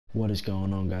What is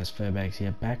going on, guys? Fairbanks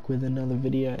here, back with another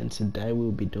video, and today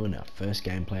we'll be doing our first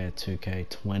gameplay of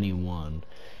 2K21.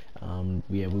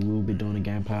 We will be doing a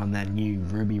gameplay on that new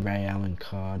Ruby Ray Allen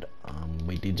card.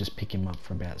 We did just pick him up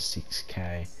for about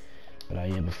 6k, but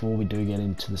yeah, before we do get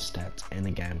into the stats and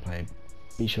the gameplay,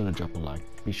 be sure to drop a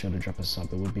like, be sure to drop a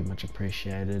sub, it would be much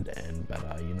appreciated.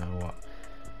 But you know what,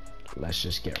 let's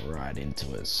just get right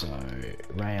into it. So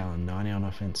Ray Allen, 90 on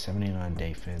offense, 79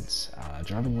 defense,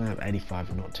 driving lane of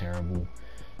 85, not terrible.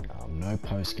 No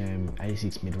post game,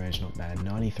 86 mid range, not bad.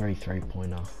 93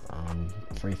 3-pointer,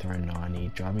 free throw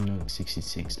 90, driving lane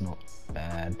 66, not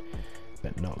bad,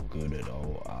 but not good at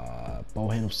all. Ball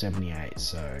handle 78,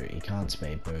 so he can't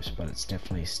speed boost, but it's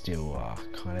definitely still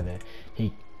kind of there.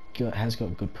 He has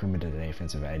got good perimeter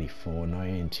defense of 84, no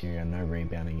interior, no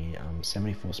rebounding.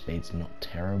 74 speed's not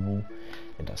terrible.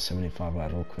 It does 75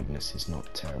 lateral quickness is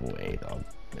not terrible either.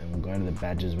 And we'll go to the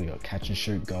badges. We got catch and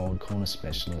shoot gold, corner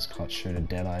specialist, clutch shooter,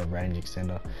 dead eye, range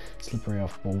extender, slippery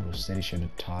off ball, steady shooter,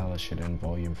 Tyler shooter, and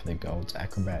volume for the golds,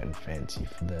 acrobat and fancy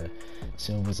for the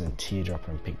silvers, and teardropper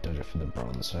and pick dodger for the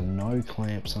bronze. So no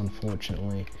clamps,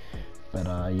 unfortunately. But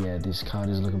yeah, this card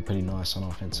is looking pretty nice on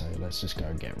offense, so let's just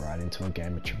go get right into a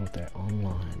game of Triple Threat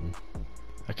Online.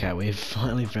 Okay, we've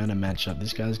finally found a matchup.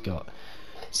 This guy's got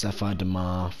Sapphire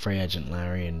DeMar, free agent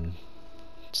Larry, and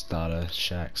starter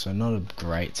Shaq. So not a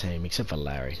great team, except for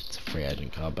Larry. It's a free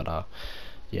agent card, but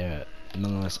yeah,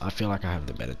 nonetheless, I feel like I have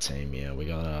the better team. Yeah, we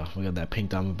got that pink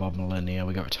diamond Bob Millennia.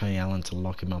 We got Tony Allen to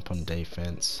lock him up on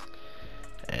defense.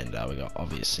 And we got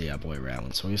obviously our boy Ray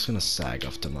Allen, so we're just going to sag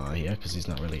off DeMar here because he's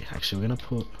not really. Actually, we're going to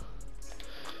put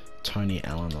Tony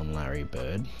Allen on Larry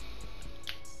Bird.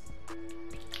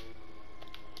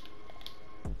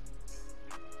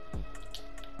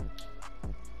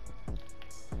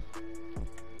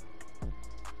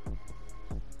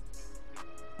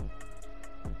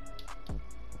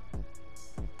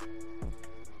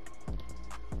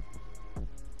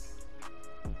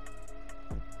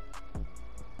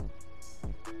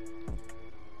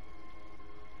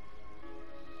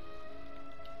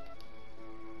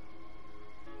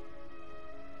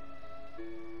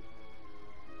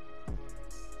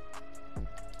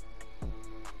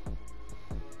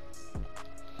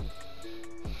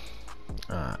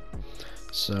 Alright,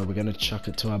 so we're going to chuck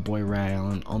it to our boy Ray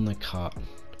Allen on the cut.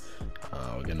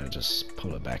 We're going to just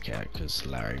pull it back out because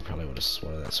Larry probably would have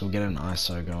swatted that. So we'll get an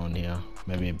ISO going here.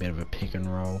 Maybe a bit of a pick and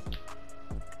roll.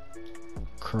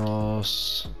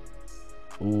 Cross.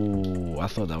 Ooh, I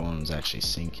thought that one was actually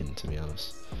sinking, to be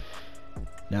honest.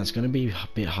 Now it's going to be a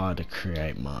bit hard to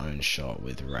create my own shot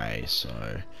with Ray,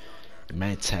 so it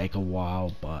may take a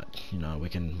while, but you know, we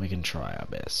can try our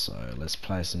best. So let's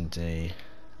play some D.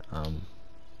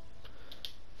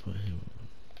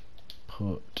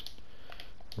 Put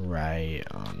Ray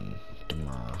on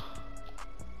DeMar.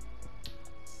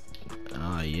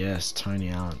 Yes, Tony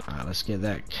Allen. Alright, let's get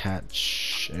that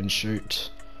catch and shoot.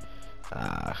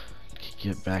 Kick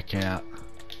it back out.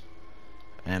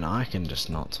 And I can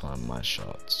just not time my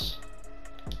shots.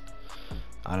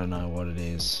 I don't know what it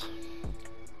is.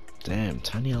 Damn,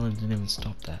 Tony Allen didn't even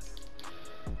stop that.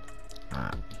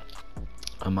 Alright.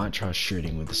 I might try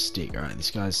shooting with the stick. Alright,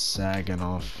 this guy's sagging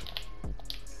off.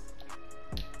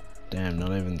 Damn,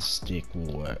 not even the stick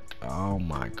will work. Oh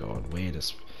my god, we're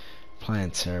just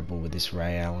playing terrible with this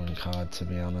Ray Allen card, to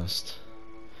be honest.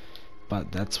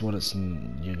 But that's what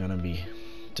you're gonna be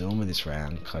doing with this Ray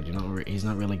Allen card. He's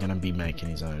not really gonna be making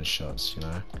his own shots, you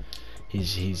know.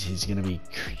 He's gonna be,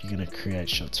 you're gonna create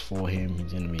shots for him.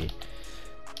 He's gonna be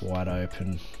wide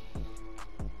open.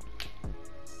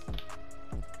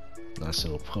 Nice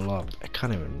little pull up. I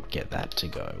can't even get that to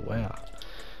go. Wow.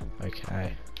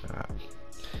 Okay. Alright.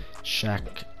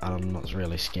 Shaq, I'm not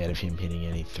really scared of him hitting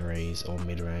any threes or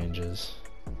mid ranges.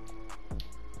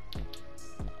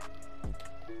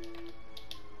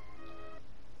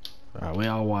 Alright, we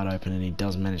are wide open, and he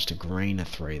does manage to green a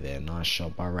three there. Nice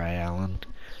shot by Ray Allen.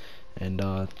 And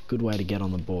good way to get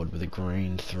on the board with a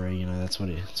green three. You know, that's what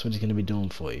he's going to be doing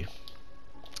for you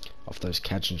off those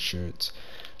catch and shoots.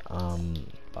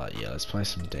 But yeah, let's play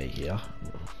some D here.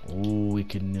 Ooh, we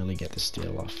could nearly get the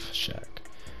steal off Shaq.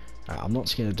 I'm not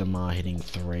scared of DeMar hitting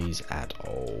threes at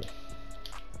all.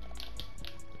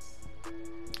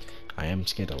 I am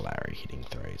scared of Larry hitting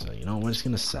threes. So, you know, we're just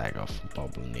going to sag off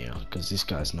Bob Lanier because this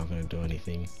guy's not going to do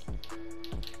anything.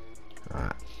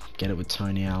 Alright, get it with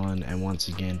Tony Allen, and once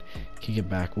again, kick it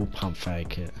back. We'll pump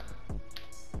fake it.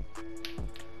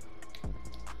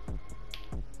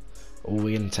 Oh,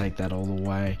 we're going to take that all the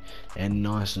way. And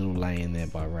nice little lay in there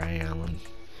by Ray Allen.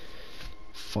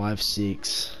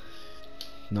 5-6.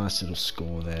 Nice little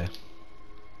score there.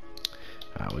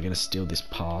 Alright, we're gonna steal this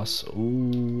pass.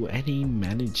 Ooh, and he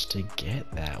managed to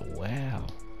get that. Wow.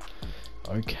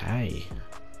 Okay.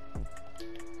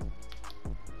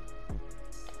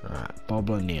 Alright, Bob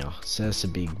Lanier. Set us a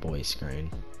big boy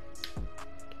screen.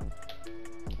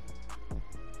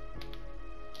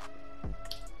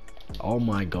 Oh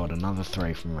my god, another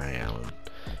 3 from Ray Allen.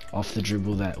 Off the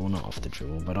dribble well, not off the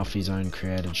dribble, but off his own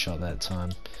created shot that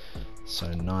time.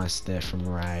 So nice there from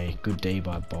Ray. Good D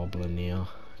by Bob Lanier.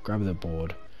 Grab the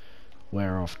board.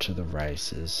 We're off to the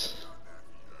races.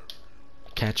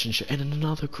 Catch and shoot. And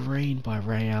another green by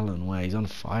Ray Allen. Wow, he's on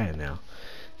fire now.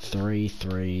 3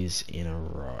 threes in a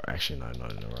row. Actually, no,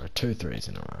 not in a row. 2 threes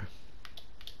in a row.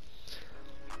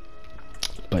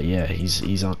 But yeah, he's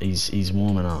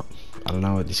warming up. I don't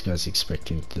know what this guy's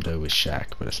expecting to do with Shaq,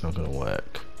 but it's not gonna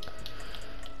work.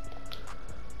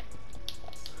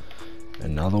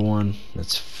 Another one.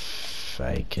 Let's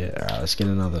fake it. Alright, let's get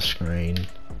another screen.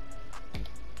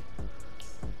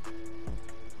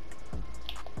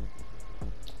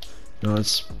 No,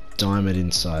 let's dime it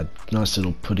inside. Nice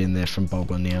little put in there from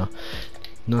Bob Lanier.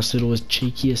 Nice little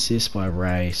cheeky assist by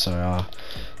Ray. So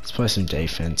let's play some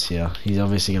defense here. He's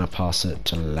obviously gonna pass it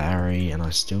to Larry, and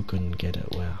I still couldn't get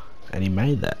it. Wow, and he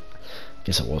made that.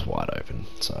 Guess it was wide open,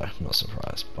 so I'm not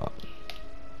surprised. But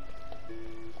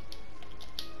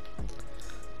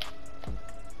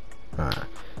alright,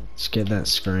 let's get that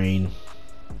screen.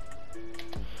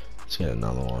 Let's get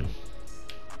another one.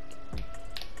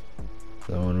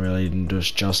 That one really didn't do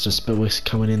us justice, but we're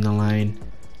coming in the lane.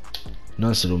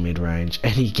 Nice little mid-range,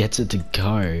 and he gets it to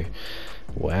go.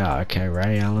 Wow, okay,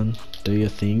 Ray Allen, do your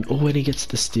thing. Oh, and he gets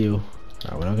the steal.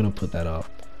 Alright, we're not going to put that up.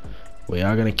 We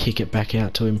are going to kick it back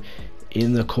out to him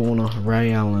in the corner.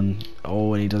 Ray Allen,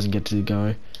 oh, and he doesn't get to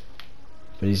go.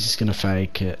 But he's just going to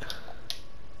fake it.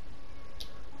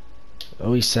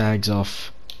 Oh, he sags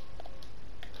off.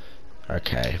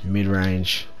 Okay,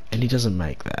 mid-range, and he doesn't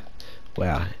make that.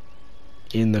 Wow.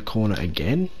 In the corner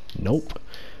again? Nope.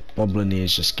 Bob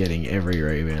Lanier's just getting every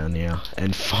rebound now,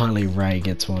 and finally Ray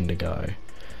gets one to go.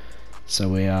 So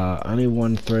we are only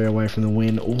 1 3 away from the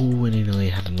win. Oh, and he nearly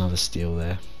had another steal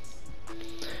there.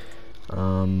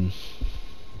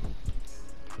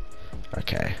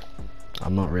 Okay,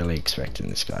 I'm not really expecting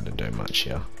this guy to do much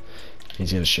here.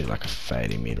 He's gonna shoot like a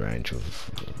fading mid-range.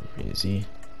 Is he?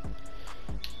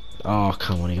 Oh,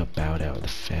 come on, he got bowed out with a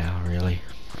foul, really.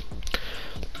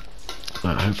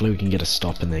 Hopefully we can get a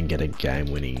stop and then get a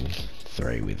game-winning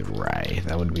 3 with Ray.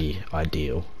 That would be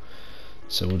ideal.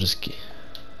 So we'll just get...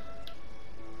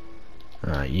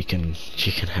 Alright, you can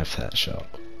have that shot.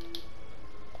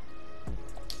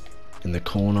 In the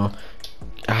corner.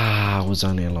 Ah, it was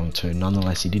only a long 2.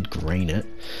 Nonetheless, he did green it.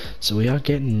 So we are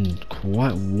getting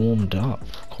quite warmed up.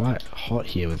 Quite hot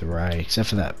here with Ray. Except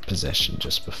for that possession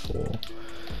just before.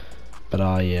 But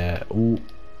yeah. Ooh.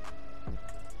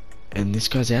 And this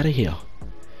guy's out of here.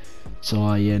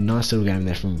 So yeah, nice little game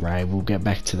there from Ray. We'll get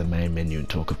back to the main menu and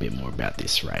talk a bit more about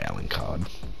this Ray Allen card.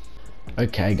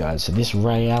 Okay guys, so this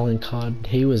Ray Allen card,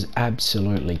 he was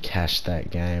absolutely cashed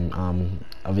that game.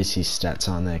 Obviously stats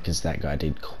aren't there because that guy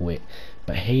did quit,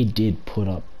 but he did put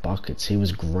up buckets. He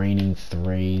was greening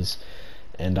 3s,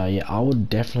 and yeah, I would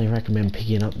definitely recommend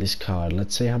picking up this card.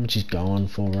 Let's see how much he's going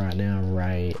for right now,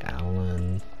 Ray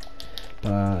Allen.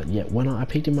 Yeah, when I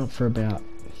picked him up for about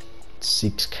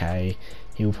 6k.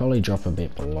 He'll probably drop a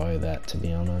bit below that, to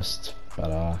be honest,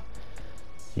 but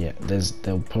yeah,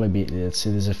 there'll probably be, let's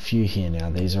see, there's a few here now.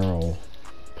 These are all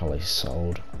probably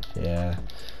sold. Yeah,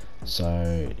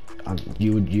 so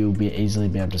you'll be easily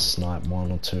be able to snipe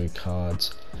 1 or 2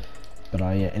 cards. But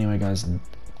yeah, anyway guys,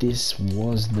 this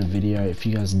was the video. If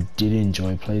you guys did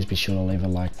enjoy, please be sure to leave a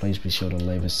like, please be sure to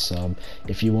leave a sub.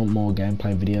 If you want more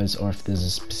gameplay videos, or if there's a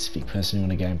specific person you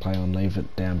want a gameplay on, leave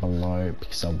it down below,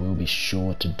 because I will be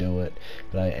sure to do it.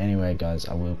 But anyway guys,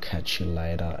 I will catch you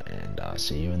later, and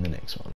see you in the next one.